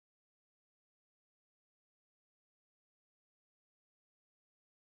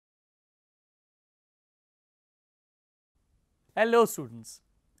Hello students,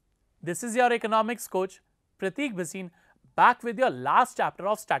 this is your economics coach Prateek Bhasin back with your last chapter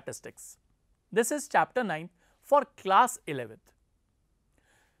of statistics. This is chapter 9 for class 11th.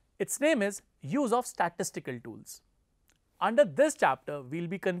 Its name is use of statistical tools. Under this chapter, we will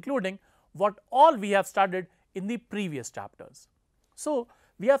be concluding what all we have studied in the previous chapters. So,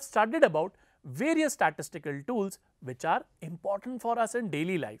 we have studied about various statistical tools which are important for us in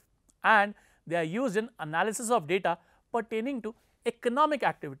daily life and they are used in analysis of data pertaining to economic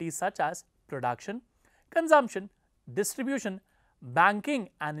activities such as production, consumption, distribution, banking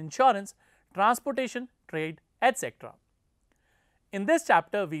and insurance, transportation, trade, etc. In this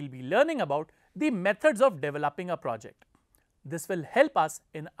chapter, we will be learning about the methods of developing a project. This will help us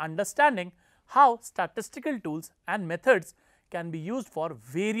in understanding how statistical tools and methods can be used for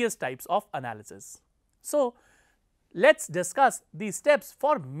various types of analysis. So, let us discuss the steps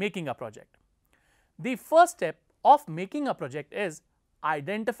for making a project. The first step of making a project is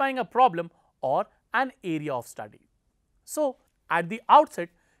identifying a problem or an area of study. So, at the outset,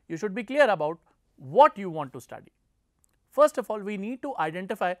 you should be clear about what you want to study. First of all, we need to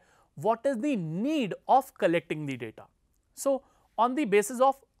identify what is the need of collecting the data. So, on the basis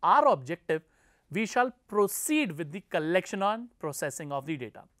of our objective, we shall proceed with the collection and processing of the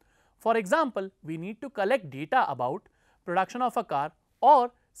data. For example, we need to collect data about production of a car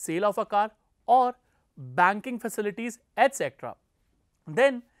or sale of a car or banking facilities, etc.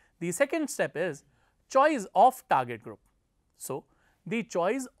 Then the second step is choice of target group. So, the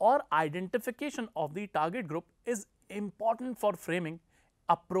choice or identification of the target group is important for framing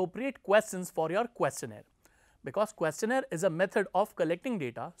appropriate questions for your questionnaire, because questionnaire is a method of collecting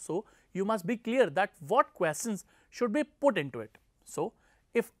data. So, you must be clear that what questions should be put into it. So,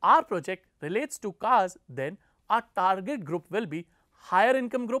 if our project relates to cars, then our target group will be higher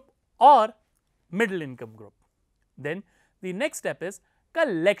income group or middle income group. Then the next step is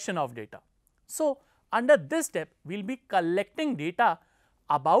collection of data. So, under this step, we will be collecting data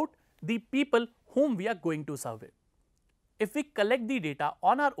about the people whom we are going to survey. If we collect the data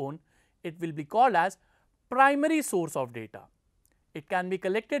on our own, it will be called as primary source of data. It can be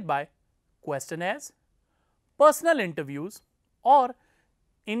collected by questionnaires, personal interviews or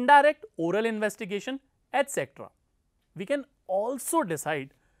indirect oral investigation, etc. We can also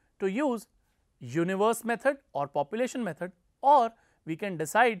decide to use universe method or population method, or we can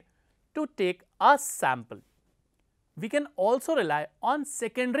decide to take a sample. We can also rely on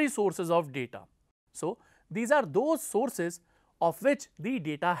secondary sources of data. So, these are those sources of which the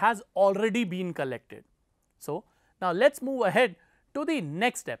data has already been collected. So, now let us move ahead to the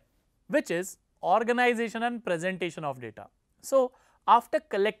next step, which is organization and presentation of data. So, after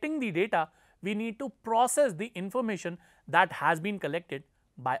collecting the data, we need to process the information that has been collected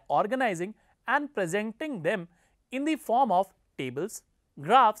by organizing and presenting them in the form of tables,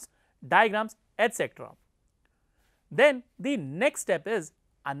 graphs, diagrams, etc. Then the next step is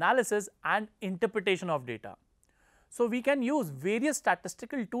analysis and interpretation of data. So, we can use various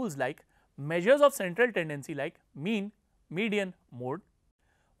statistical tools like measures of central tendency like mean, median, mode,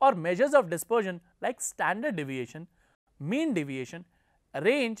 or measures of dispersion like standard deviation, mean deviation,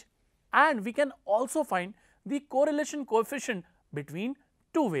 range, and we can also find the correlation coefficient between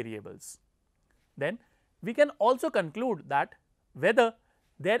two variables. Then we can also conclude that whether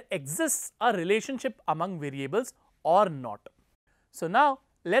there exists a relationship among variables or not. So, now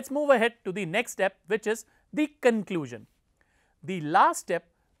let us move ahead to the next step, which is the conclusion. The last step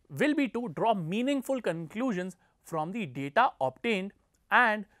will be to draw meaningful conclusions from the data obtained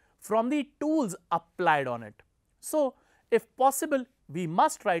and from the tools applied on it. So, if possible, we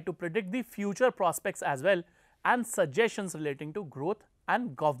must try to predict the future prospects as well and suggestions relating to growth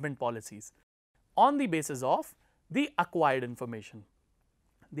and government policies on the basis of the acquired information.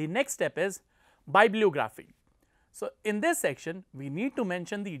 The next step is bibliography. So, in this section, we need to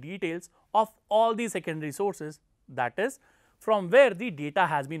mention the details of all the secondary sources, that is from where the data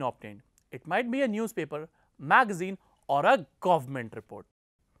has been obtained. It might be a newspaper, magazine or a government report.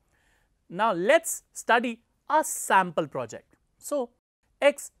 Now, let us study a sample project. So,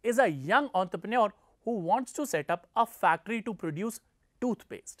 X is a young entrepreneur who wants to set up a factory to produce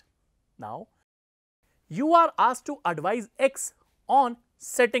toothpaste. Now, you are asked to advise X on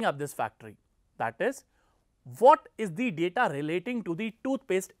setting up this factory, that is, what is the data relating to the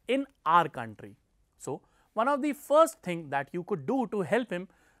toothpaste in our country. So, one of the first thing that you could do to help him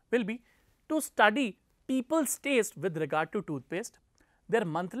will be to study people's taste with regard to toothpaste, their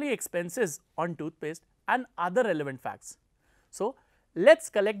monthly expenses on toothpaste and other relevant facts. So, let us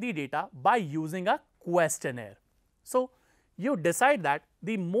collect the data by using a questionnaire. So, you decide that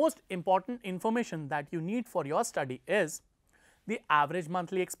the most important information that you need for your study is the average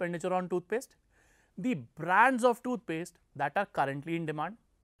monthly expenditure on toothpaste, the brands of toothpaste that are currently in demand,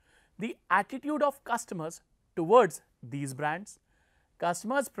 the attitude of customers towards these brands,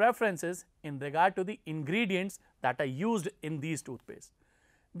 customers' preferences in regard to the ingredients that are used in these toothpaste,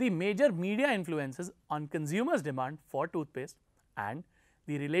 the major media influences on consumers' demand for toothpaste, and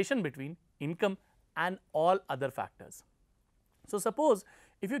the relation between income and all other factors. So, suppose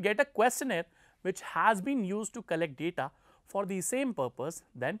if you get a questionnaire which has been used to collect data for the same purpose,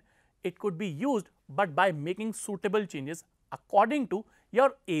 then it could be used, but by making suitable changes according to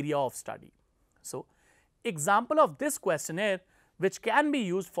your area of study. So, example of this questionnaire which can be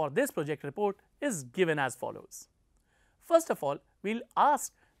used for this project report is given as follows. First of all, we will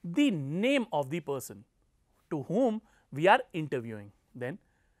ask the name of the person to whom we are interviewing, then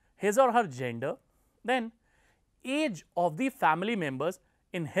his or her gender, then age of the family members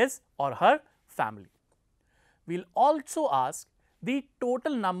in his or her family. We will also ask the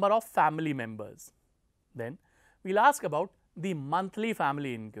total number of family members, then we will ask about the monthly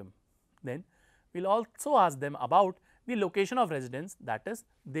family income, then we will also ask them about the location of residence, that is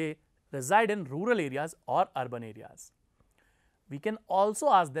they reside in rural areas or urban areas. We can also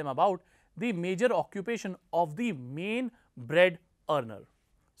ask them about the major occupation of the main bread earner.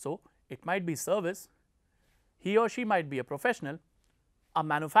 So, it might be service, he or she might be a professional, a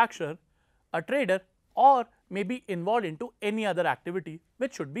manufacturer, a trader, or may be involved into any other activity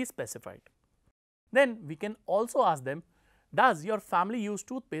which should be specified. Then we can also ask them, does your family use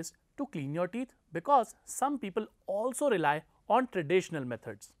toothpaste to clean your teeth? Because some people also rely on traditional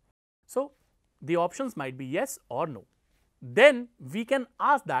methods. So, the options might be yes or no. Then we can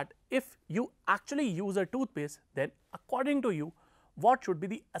ask that if you actually use a toothpaste, then according to you, what should be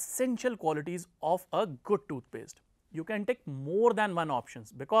the essential qualities of a good toothpaste? You can take more than one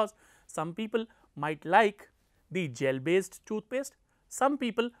options, because some people might like the gel based toothpaste, some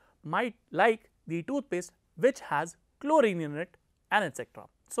people might like the toothpaste which has chlorine in it, and etc.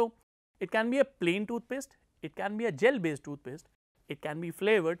 So, it can be a plain toothpaste, it can be a gel based toothpaste, it can be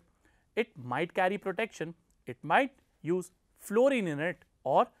flavored, it might carry protection, it might use fluorine in it,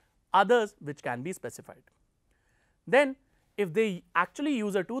 or others which can be specified. Then if they actually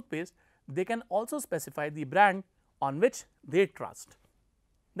use a toothpaste, they can also specify the brand on which they trust.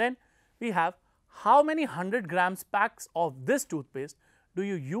 Then we have how many 100 grams packs of this toothpaste do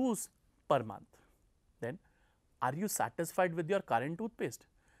you use per month? Then are you satisfied with your current toothpaste?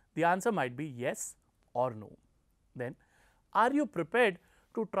 The answer might be yes or no. Then are you prepared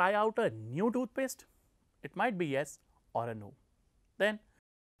to try out a new toothpaste? It might be yes or a no. Then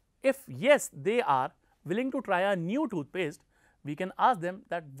if yes, they are willing to try a new toothpaste, we can ask them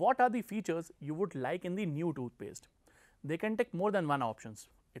that what are the features you would like in the new toothpaste. They can take more than one options.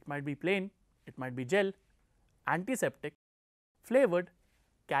 It might be plain, it might be gel, antiseptic, flavored,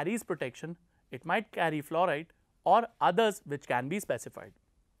 carries protection, it might carry fluoride, or others which can be specified.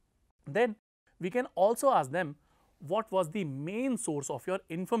 Then we can also ask them what was the main source of your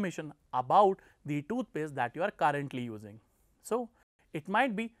information about the toothpaste that you are currently using. So, it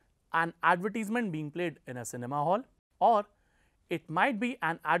might be an advertisement being played in a cinema hall, or it might be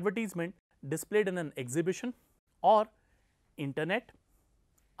an advertisement displayed in an exhibition, or internet,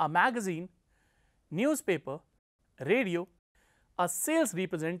 a magazine, newspaper, radio. A sales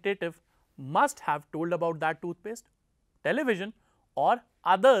representative must have told about that toothpaste, television, or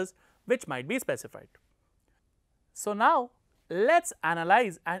others which might be specified. So, now let us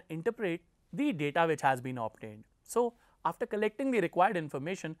analyze and interpret the data which has been obtained. So, after collecting the required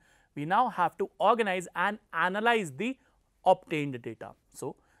information, we now have to organize and analyze the obtained data.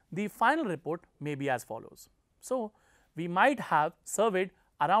 So, the final report may be as follows. So, we might have surveyed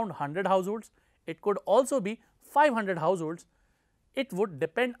around 100 households, it could also be 500 households, it would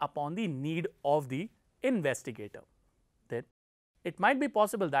depend upon the need of the investigator. Then it might be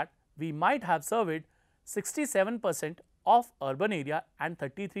possible that we might have surveyed 67% of urban area and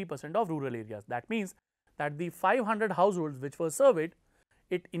 33% of rural areas. That means that the 500 households which were surveyed,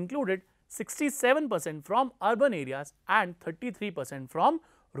 it included 67% from urban areas and 33% from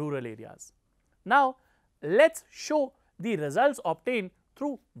rural areas. Now, let us show the results obtained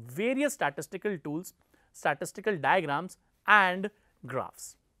through various statistical tools, statistical diagrams and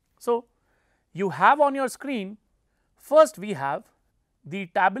graphs. So, you have on your screen, first we have the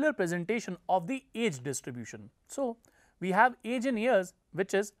tabular presentation of the age distribution. So, we have age in years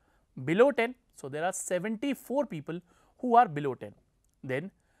which is below 10. So, there are 74 people who are below 10.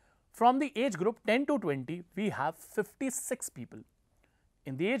 Then from the age group 10 to 20, we have 56 people.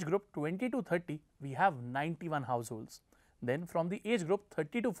 In the age group 20 to 30, we have 91 households. Then from the age group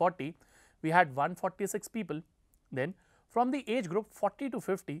 30 to 40, we had 146 people. Then from the age group 40 to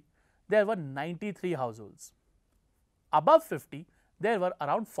 50, there were 93 households. Above 50, there were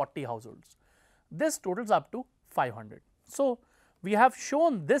around 40 households. This totals up to 500. So, we have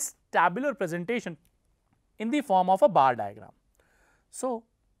shown this tabular presentation in the form of a bar diagram. So,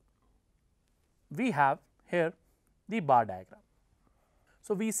 we have here the bar diagram.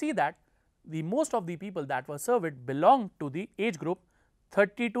 So, we see that the most of the people that were surveyed belonged to the age group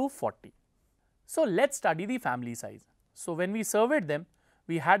 30 to 40. So, let us study the family size. So, when we surveyed them,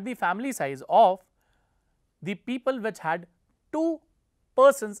 we had the family size of the people which had 2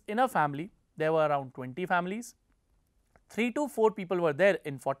 persons in a family. There were around 20 families, 3 to 4 people were there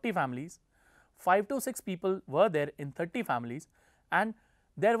in 40 families, 5 to 6 people were there in 30 families, and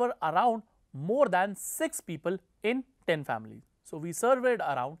there were around more than 6 people in 10 families. So, we surveyed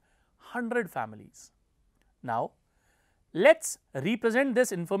around 100 families. Now, let us represent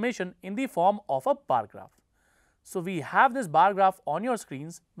this information in the form of a bar graph. So, we have this bar graph on your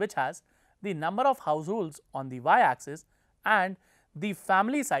screens which has the number of households on the y axis and the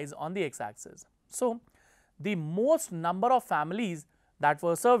family size on the x axis. So, the most number of families that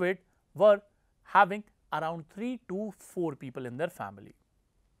were surveyed were having around 3 to 4 people in their family.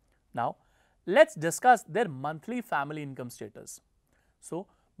 Now, let us discuss their monthly family income status. So,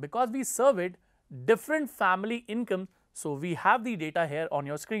 because we surveyed different family income, so we have the data here on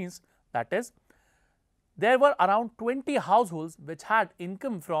your screens, that is, there were around 20 households which had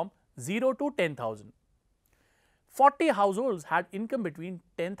income from 0 to 10,000. 40 households had income between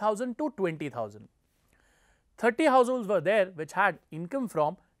 10,000 to 20,000. 30 households were there which had income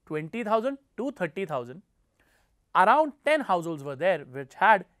from 20,000 to 30,000. Around 10 households were there which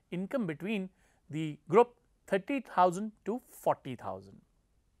had income between the group 30,000 to 40,000.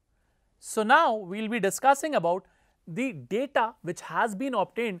 So, now we will be discussing about the data which has been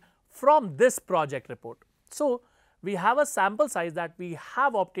obtained from this project report. So, we have a sample size that we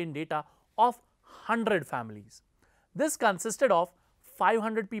have obtained data of 100 families. This consisted of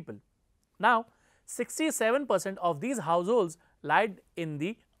 500 people. Now, 67% of these households lied in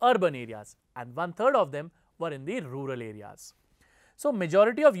the urban areas and 1/3 of them were in the rural areas. So,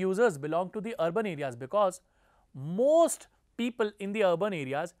 majority of users belong to the urban areas because most people in the urban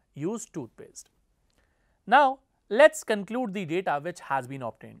areas use toothpaste. Now, let us conclude the data which has been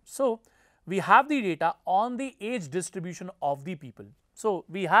obtained. So, we have the data on the age distribution of the people. So,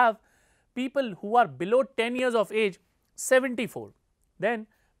 we have people who are below 10 years of age 74, then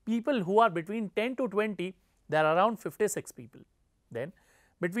people who are between 10 to 20 there are around 56 people, then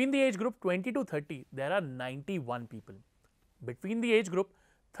between the age group 20 to 30 there are 91 people, between the age group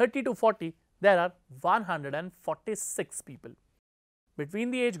 30 to 40 there are 146 people,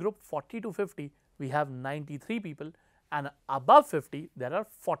 between the age group 40 to 50 we have 93 people, and above 50 there are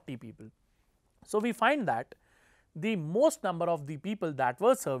 40 people. So, we find that the most number of the people that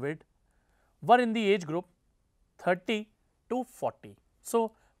were surveyed were in the age group 30 to 40.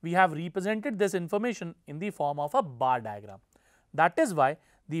 So, we have represented this information in the form of a bar diagram. That is why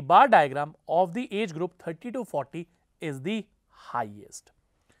the bar diagram of the age group 30 to 40 is the highest.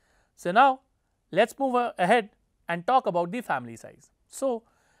 So, now let us move ahead and talk about the family size. So,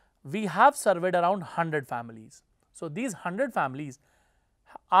 we have surveyed around 100 families. So, these 100 families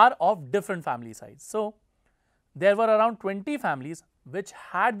are of different family size. So, there were around 20 families which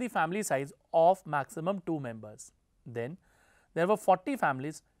had the family size of maximum 2 members. Then there were 40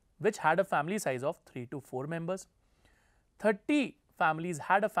 families which had a family size of 3 to 4 members. 30 families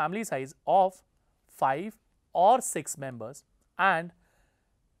had a family size of 5 or 6 members, and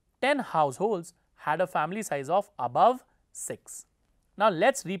 10 households had a family size of above 6. Now,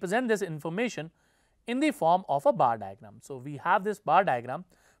 let us represent this information in the form of a bar diagram. So, we have this bar diagram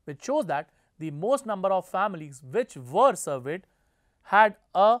which shows that the most number of families which were surveyed had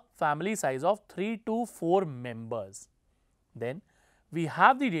a family size of 3 to 4 members. Then we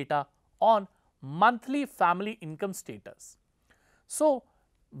have the data on monthly family income status. So,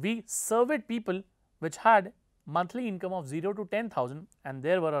 we surveyed people which had monthly income of 0 to 10,000 and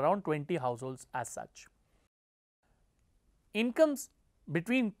there were around 20 households as such. Incomes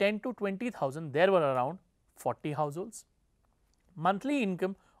between 10 to 20,000 there were around 40 households. Monthly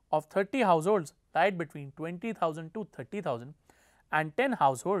income of 30 households lied between 20,000 to 30,000 and 10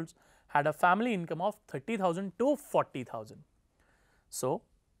 households had a family income of 30,000 to 40,000. So,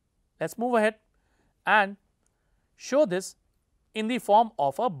 let us move ahead and show this in the form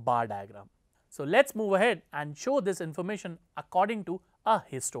of a bar diagram. So, let us move ahead and show this information according to a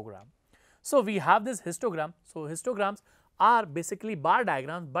histogram. So, we have this histogram. So, histograms are basically bar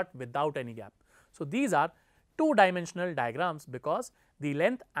diagrams but without any gap. So, these are 2-dimensional diagrams because the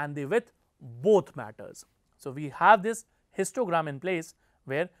length and the width both matters. So, we have this histogram in place,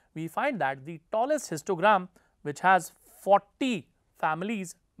 where we find that the tallest histogram, which has 40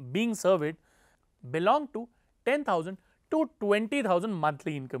 families being surveyed, belong to 10,000 to 20,000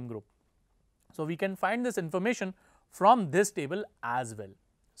 monthly income group. So, we can find this information from this table as well.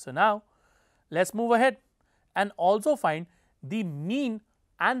 So, now let us move ahead and also find the mean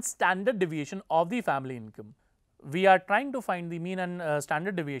and standard deviation of the family income. We are trying to find the mean and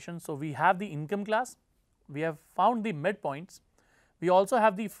standard deviation. So, we have the income class, we have found the midpoints, we also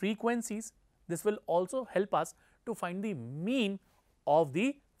have the frequencies. This will also help us to find the mean of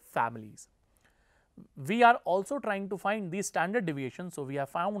the families. We are also trying to find the standard deviation. So, we have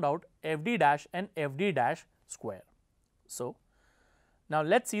found out FD dash and FD dash square. So, now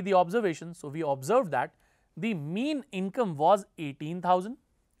let us see the observation. So, we observed that the mean income was 18,000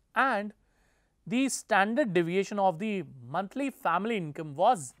 and the standard deviation of the monthly family income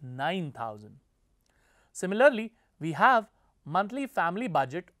was 9,000. Similarly, we have monthly family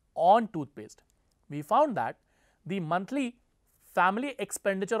budget on toothpaste. We found that the monthly family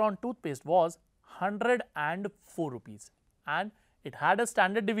expenditure on toothpaste was 104 rupees and it had a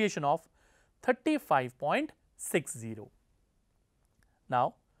standard deviation of 35.60.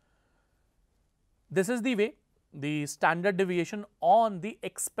 Now, this is the way the standard deviation on the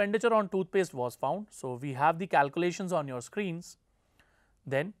expenditure on toothpaste was found. So, we have the calculations on your screens.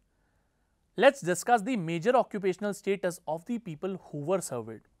 Then, let us discuss the major occupational status of the people who were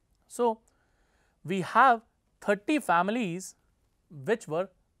surveyed. So, we have 30 families which were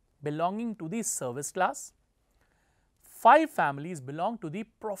belonging to the service class, 5 families belong to the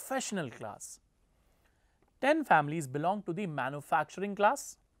professional class, 10 families belong to the manufacturing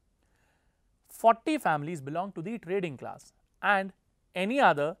class, 40 families belong to the trading class and any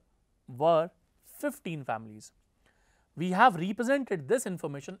other were 15 families. We have represented this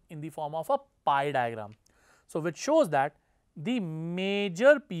information in the form of a pie diagram. So, which shows that the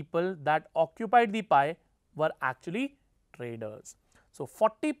major people that occupied the pie were actually traders. So,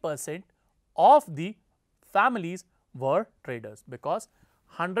 40% of the families were traders because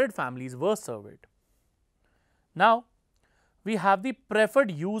 100 families were surveyed. Now, we have the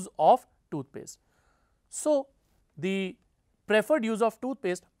preferred use of toothpaste. So, the preferred use of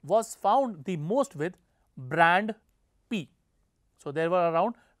toothpaste was found the most with brand P. So, there were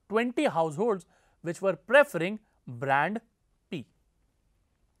around 20 households which were preferring brand P.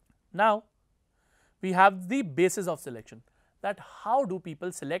 Now, we have the basis of selection, that how do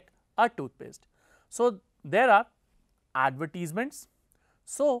people select a toothpaste. So, there are advertisements.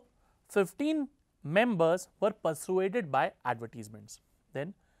 So, 15 members were persuaded by advertisements.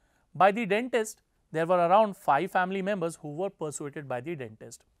 Then by the dentist, there were around 5 family members who were persuaded by the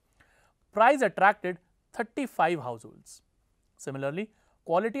dentist. Price attracted 35 households. Similarly,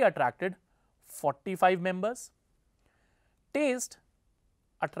 quality attracted 45 members. Taste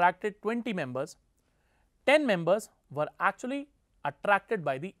attracted 20 members. 10 members were actually attracted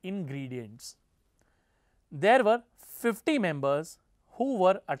by the ingredients. There were 50 members who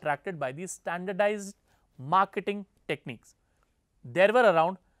were attracted by the standardized marketing techniques. There were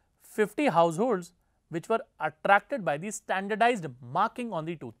around 50 households which were attracted by the standardized marking on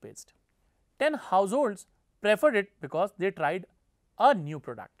the toothpaste. 10 households preferred it because they tried a new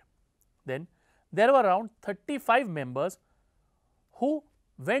product. Then there were around 35 members who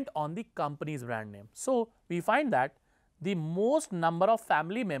went on the company's brand name. So, we find that the most number of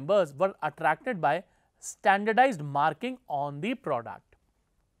family members were attracted by standardized marking on the product.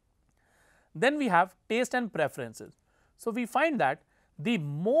 Then we have taste and preferences. So, we find that the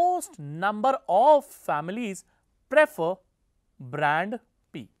most number of families prefer brand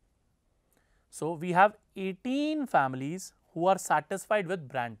P. So, we have 18 families who are satisfied with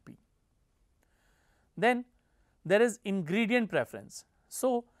brand P. Then there is ingredient preference.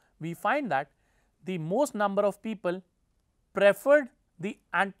 So, we find that the most number of people preferred the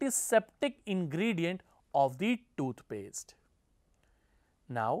antiseptic ingredient of the toothpaste.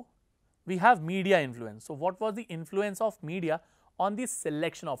 Now, we have media influence. So, what was the influence of media on the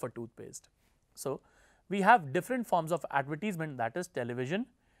selection of a toothpaste? So, we have different forms of advertisement, that is television,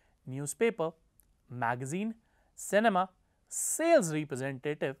 newspaper, magazine, cinema, sales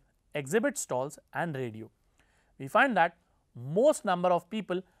representative, exhibit stalls and radio. We find that most number of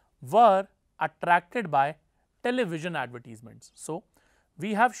people were attracted by television advertisements. So,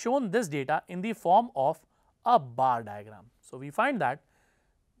 we have shown this data in the form of a bar diagram. So, we find that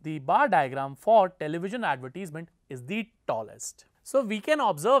the bar diagram for television advertisement is the tallest. So, we can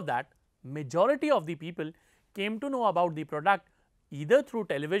observe that majority of the people came to know about the product either through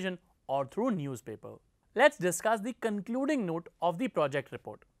television or through newspaper. Let us discuss the concluding note of the project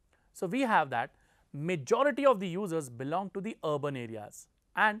report. So, we have that majority of the users belong to the urban areas,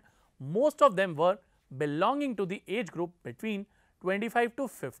 and most of them were belonging to the age group between 25 to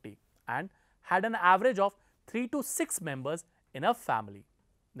 50 and had an average of 3 to 6 members in a family.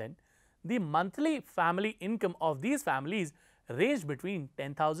 Then the monthly family income of these families ranged between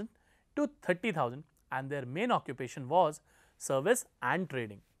 10,000 to 30,000 and their main occupation was service and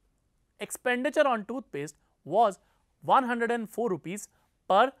trading. Expenditure on toothpaste was 104 rupees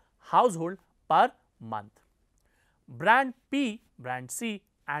per household per month. Brand P, Brand C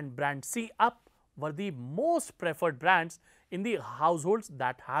and Brand C Up were the most preferred brands in the households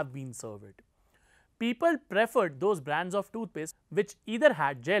that have been surveyed. People preferred those brands of toothpaste which either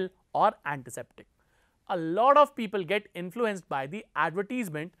had gel or antiseptic. A lot of people get influenced by the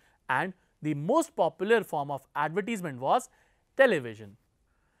advertisement, and the most popular form of advertisement was television.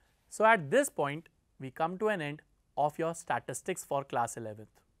 So, at this point we come to an end of your statistics for class 11th.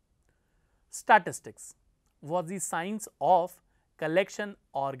 Statistics was the science of collection,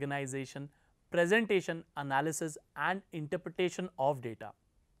 organization, presentation, analysis and interpretation of data.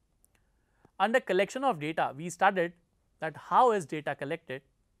 Under collection of data, we studied that how is data collected,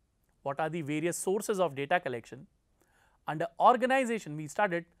 what are the various sources of data collection. Under organization, we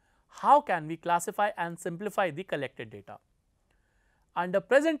studied how can we classify and simplify the collected data. Under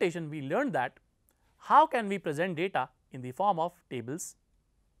presentation, we learned that how can we present data in the form of tables,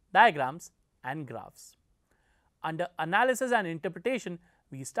 diagrams and graphs. Under analysis and interpretation,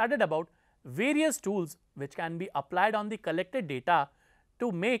 we studied about various tools which can be applied on the collected data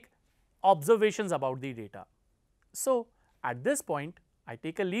to make observations about the data. So, at this point, I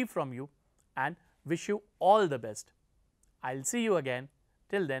take a leave from you and wish you all the best. I will see you again.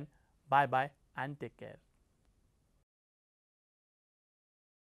 Till then, bye bye and take care.